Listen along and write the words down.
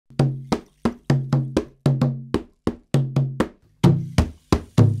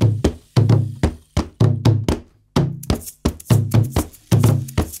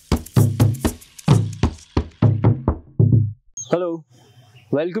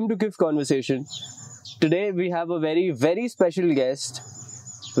Welcome to KIFF Conversation. Today we have a very special guest.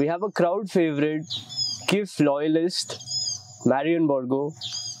 We have a crowd favorite, KIFF loyalist, Marianne Borgo.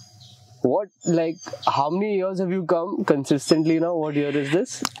 How many years have you come consistently now? What year is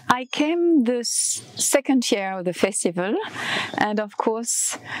this? I came the second year of the festival, and of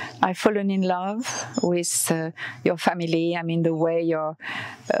course I've fallen in love with your family. I mean, the way your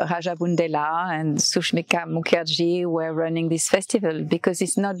Rudransh Bundela and Sushmika Mukherjee were running this festival, because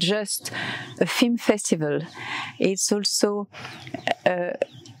it's not just a film festival, it's also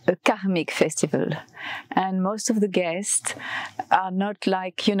a karmic festival, and most of the guests are not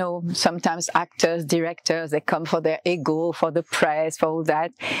like, sometimes actors, directors, they come for their ego, for the press, for all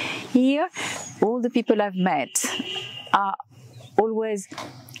that. Here, all the people I've met are always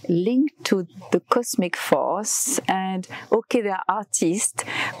linked to the cosmic force, and okay, they are artists,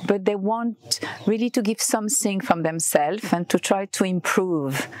 but they want really to give something from themselves and to try to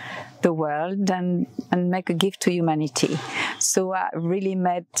improve the world and make a gift to humanity. So I really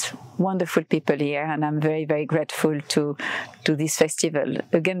met wonderful people here, and I'm very grateful to this festival.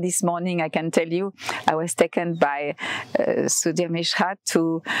 Again, this morning, I can tell you, I was taken by Sudhir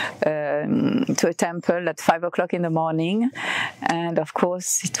to a temple at 5 o'clock in the morning, and of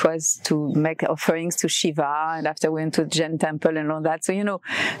course it was to make offerings to Shiva, and after we went to the Jain temple and all that. So,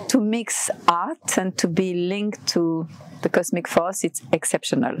 to mix art and to be linked to the cosmic force, it's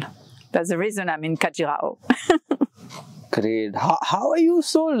exceptional. That's the reason I'm in Khajuraho. Great. How are you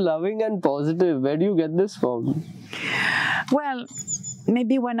so loving and positive? Where do you get this from? Well,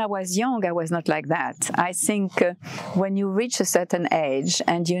 maybe when I was young, I was not like that. I think when you reach a certain age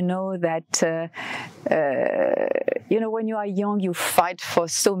and you know that, when you are young, you fight for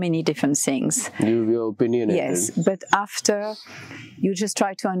so many different things. You have your opinion. Yes, but after, you just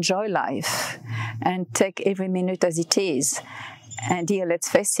try to enjoy life and take every minute as it is. And here, let's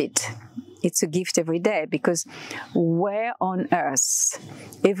face it, it's a gift every day, because where on earth,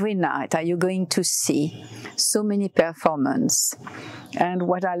 every night, are you going to see so many performances? And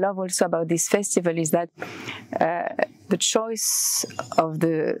what I love also about this festival is that the choice of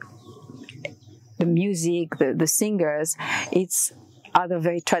the music, the singers, it's either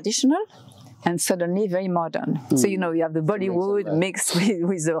very traditional and suddenly very modern. So, you have the Bollywood mixed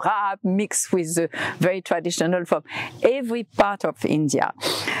with the rap, mixed with the very traditional from every part of India.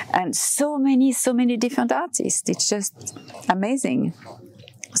 And so many different artists. It's just amazing.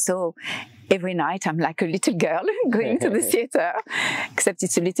 So every night I'm like a little girl going to the theater, except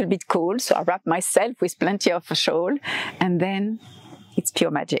it's a little bit cold. So I wrap myself with plenty of a shawl, and then it's pure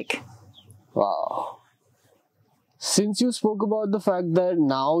magic. Wow. Since you spoke about the fact that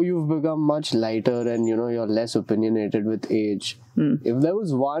now you've become much lighter and you're less opinionated with age, if there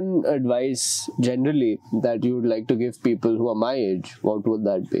was one advice generally that you would like to give people who are my age, what would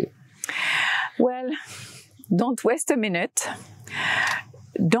that be? Well, don't waste a minute.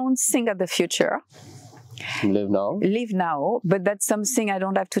 Don't think of the future. Live now? Live now, but that's something I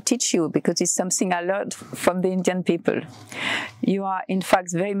don't have to teach you, because it's something I learned from the Indian people. You are, in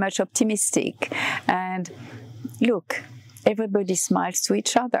fact, very much optimistic, and look, everybody smiles to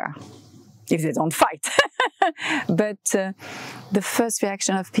each other, if they don't fight. But the first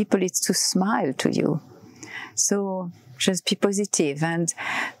reaction of people is to smile to you. So just be positive, and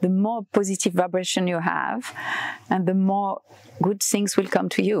the more positive vibration you have, and the more good things will come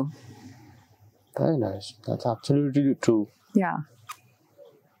to you. Very nice. That's absolutely true. Yeah.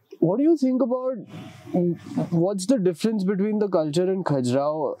 What do you think about, what's the difference between the culture in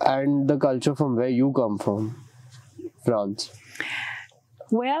Khajuraho and the culture from where you come from? France?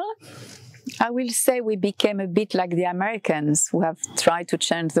 Well, I will say we became a bit like the Americans, who have tried to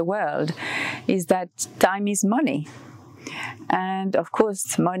change the world, is that time is money. And of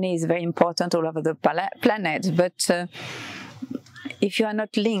course, money is very important all over the planet, but if you are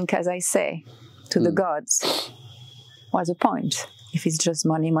not linked, as I say, to the gods, what's the point? If it's just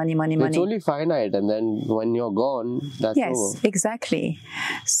money. It's only finite, and then when you're gone, that's over. Yes, exactly.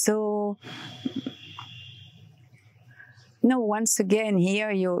 So, no, once again,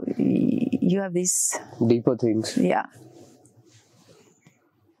 here you have this deeper things. Yeah.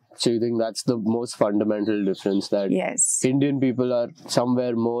 So you think that's the most fundamental difference, that yes, Indian people are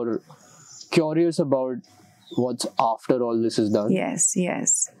somewhere more curious about what's after all this is done? Yes.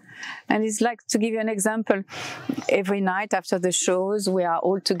 And it's like, to give you an example, every night after the shows, we are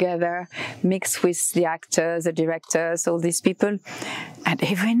all together, mixed with the actors, the directors, all these people. And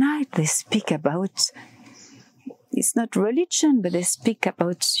every night they speak about, it's not religion, but they speak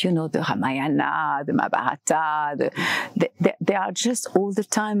about, the Ramayana, the Mahabharata. They are just all the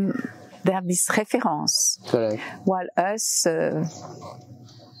time they have this reference. Correct. While us,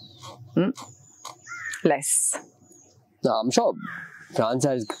 less. Now, I'm sure France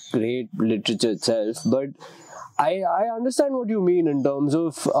has great literature itself, but I understand what you mean in terms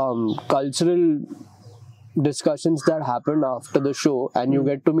of cultural discussions that happened after the show, and you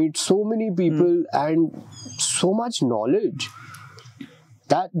get to meet so many people and so much knowledge.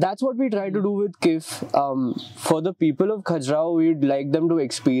 That's what we try to do with KIFF. For the people of Khajuraho, we'd like them to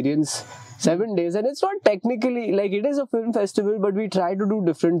experience 7 days, and it's not technically like it is a film festival, but we try to do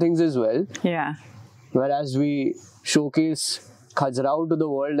different things as well. Yeah. Whereas we showcase Khajuraho to the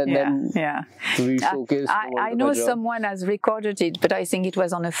world, and then we showcase I know someone has recorded it, but I think it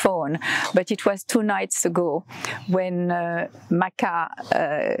was on a phone. But it was 2 nights ago when Maka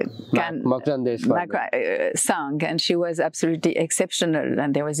sang, and she was absolutely exceptional.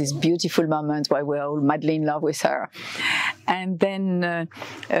 And there was this beautiful moment where we were all madly in love with her. And then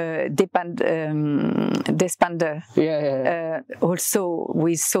Despander, also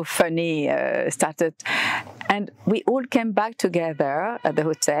with So Funny, started. And we all came back together at the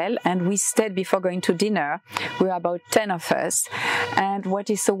hotel, and we stayed before going to dinner. We were about 10 of us. And what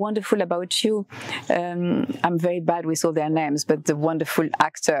is so wonderful about you, I'm very bad with all their names, but the wonderful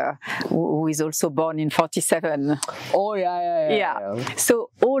actor who is also born in 47. Oh, yeah.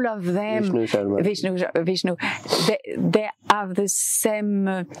 So all of them, Vishnu, they have the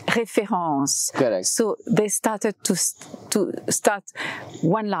same reference. Correct. So they started to start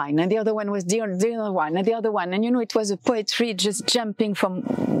one line, and the other one was the other one, and the other one. And it was a poetry just jumping from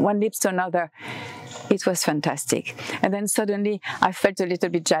one lips to another. It was fantastic. And then suddenly I felt a little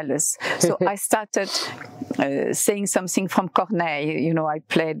bit jealous. So I started saying something from Corneille. I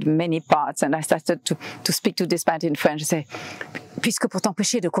played many parts, and I started to speak to this part in French. I say, puisque pour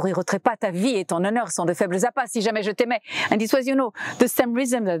t'empêcher de courir au trépas, ta vie et ton honneur sont de faibles appâts, si jamais je t'aimais. And it was, the same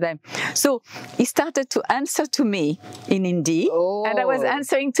rhythm as them. So he started to answer to me in Hindi, and I was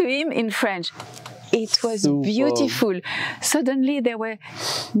answering to him in French. It was beautiful. Suddenly there were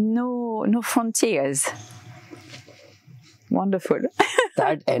no frontiers. Wonderful.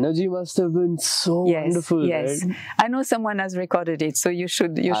 That energy must have been so wonderful. Yes, right? I know someone has recorded it, so you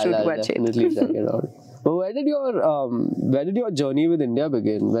should watch it. Definitely check it out. But where did your journey with India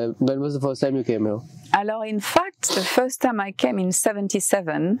begin? When was the first time you came here? Alors, in fact, the first time I came in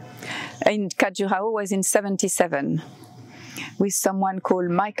 77, in Khajuraho was in 77. With someone called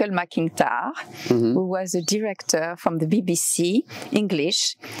Michael McIntyre, who was a director from the BBC,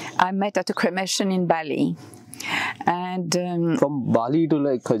 English. I met at a cremation in Bali. And from Bali to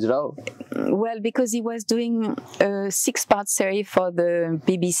Khajuraho? Well, because he was doing a 6-part series for the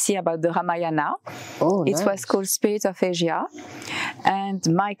BBC about the Ramayana. Oh, nice. It was called Spirit of Asia. And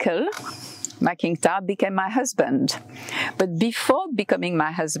Michael McIntyre became my husband. But before becoming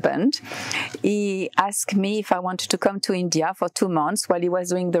my husband, he asked me if I wanted to come to India for 2 months while he was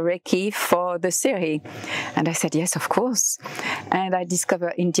doing the Reiki for the series. And I said, yes, of course. And I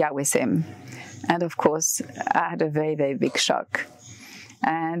discovered India with him. And of course, I had a very, very big shock.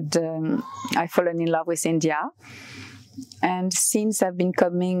 And I fallen in love with India. And since I've been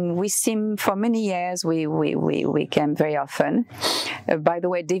coming with him for many years, we came very often. By the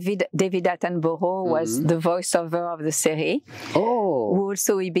way, David Attenborough was the voiceover of the series. Oh.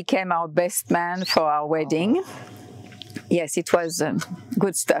 Also, he became our best man for our wedding. Yes, it was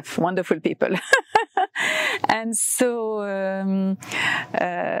good stuff. Wonderful people. And so,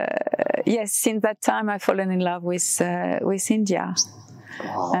 yes, since that time, I've fallen in love with India.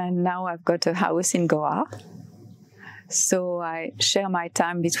 Wow. And now I've got a house in Goa. So I share my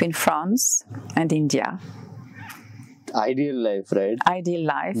time between France and India. Ideal life, right? Ideal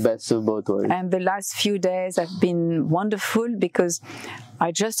life. Best of both worlds. And the last few days have been wonderful because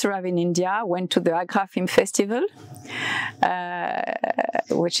I just arrived in India, went to the Agra Film Festival,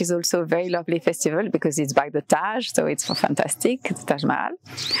 which is also a very lovely festival because it's by the Taj, so it's fantastic, the Taj Mahal.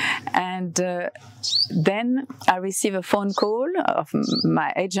 And then I received a phone call of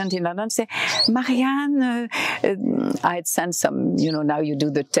my agent in London say, Marianne, I had sent some, now you do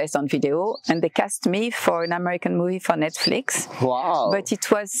the test on video, and they cast me for an American movie for Netflix. Wow. But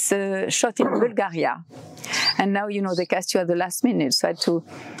it was shot in Bulgaria. And now, they cast you at the last minute. So I had to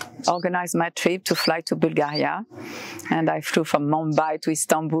organize my trip to fly to Bulgaria. And I flew from Mumbai to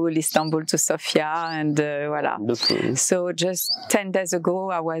Istanbul to Sofia, and voila. Wonderful. So just 10 days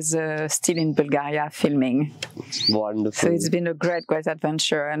ago, I was still in Bulgaria filming. Wonderful. So it's been a great, great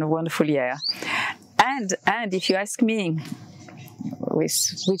adventure and a wonderful year. And if you ask me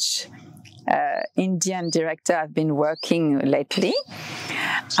with which Indian director I've been working lately,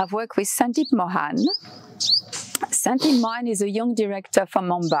 I've worked with Sandeep Mohan recent. In mine is a young director from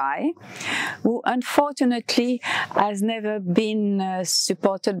Mumbai who unfortunately has never been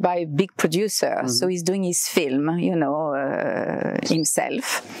supported by a big producer. So he's doing his film, you know,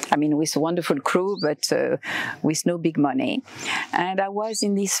 himself. I mean, with a wonderful crew, but with no big money. And I was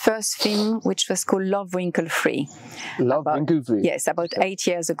in this first film, which was called Love Wrinkle Free. Love Wrinkle Free? Yes, about 8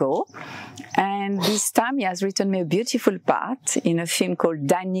 years ago. And this time he has written me a beautiful part in a film called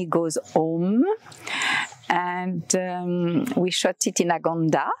Danny Goes Home. And we shot it in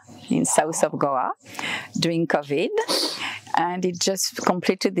Agonda, in south of Goa, during COVID. And it just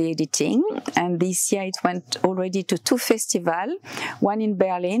completed the editing. And this year it went already to 2 festivals, one in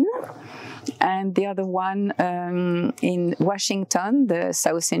Berlin and the other one in Washington, the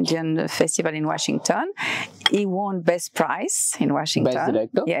South Indian Festival in Washington. He won Best Prize in Washington. Best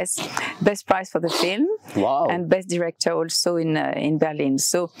Director? Yes, Best Prize for the film. Wow. And Best Director also in Berlin.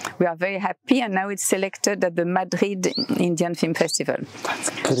 So we are very happy, and now it's selected at the Madrid Indian Film Festival. That's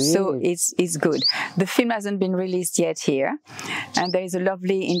great. So it's good. The film hasn't been released yet here, and there is a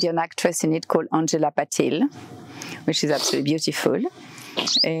lovely Indian actress in it called Angela Patil, which is absolutely beautiful.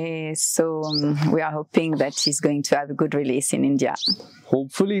 So we are hoping that she's going to have a good release in India.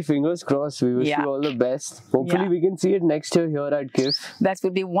 Hopefully, fingers crossed. We wish you all the best. Hopefully, we can see it next year here at KIFF. That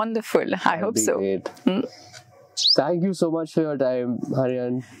would be wonderful. I hope so. Great. Thank you so much for your time,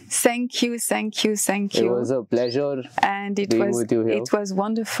 Marianne. Thank you. It was a pleasure being with you here. It was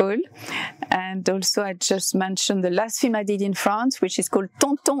wonderful. And also, I just mentioned the last film I did in France, which is called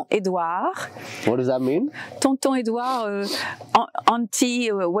Tonton Edouard. What does that mean? Tonton Edouard,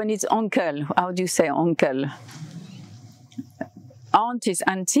 auntie, when it's uncle. How do you say uncle? Aunt is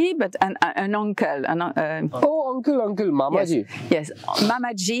auntie, but an uncle. Oh, uncle, Mamaji. Yes,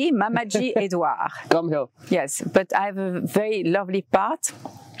 Mamaji Edouard. Come here. Yes, but I have a very lovely part.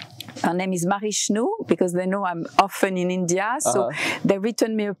 Her name is Marishnu, because they know I'm often in India, so they've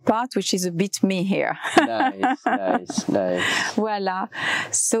written me a part which is a bit me here. Nice. Voila.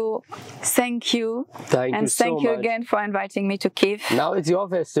 So, thank you. Thank you so much. Again for inviting me to KIFF. Now it's your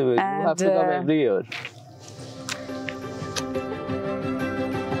festival. You have to come every year.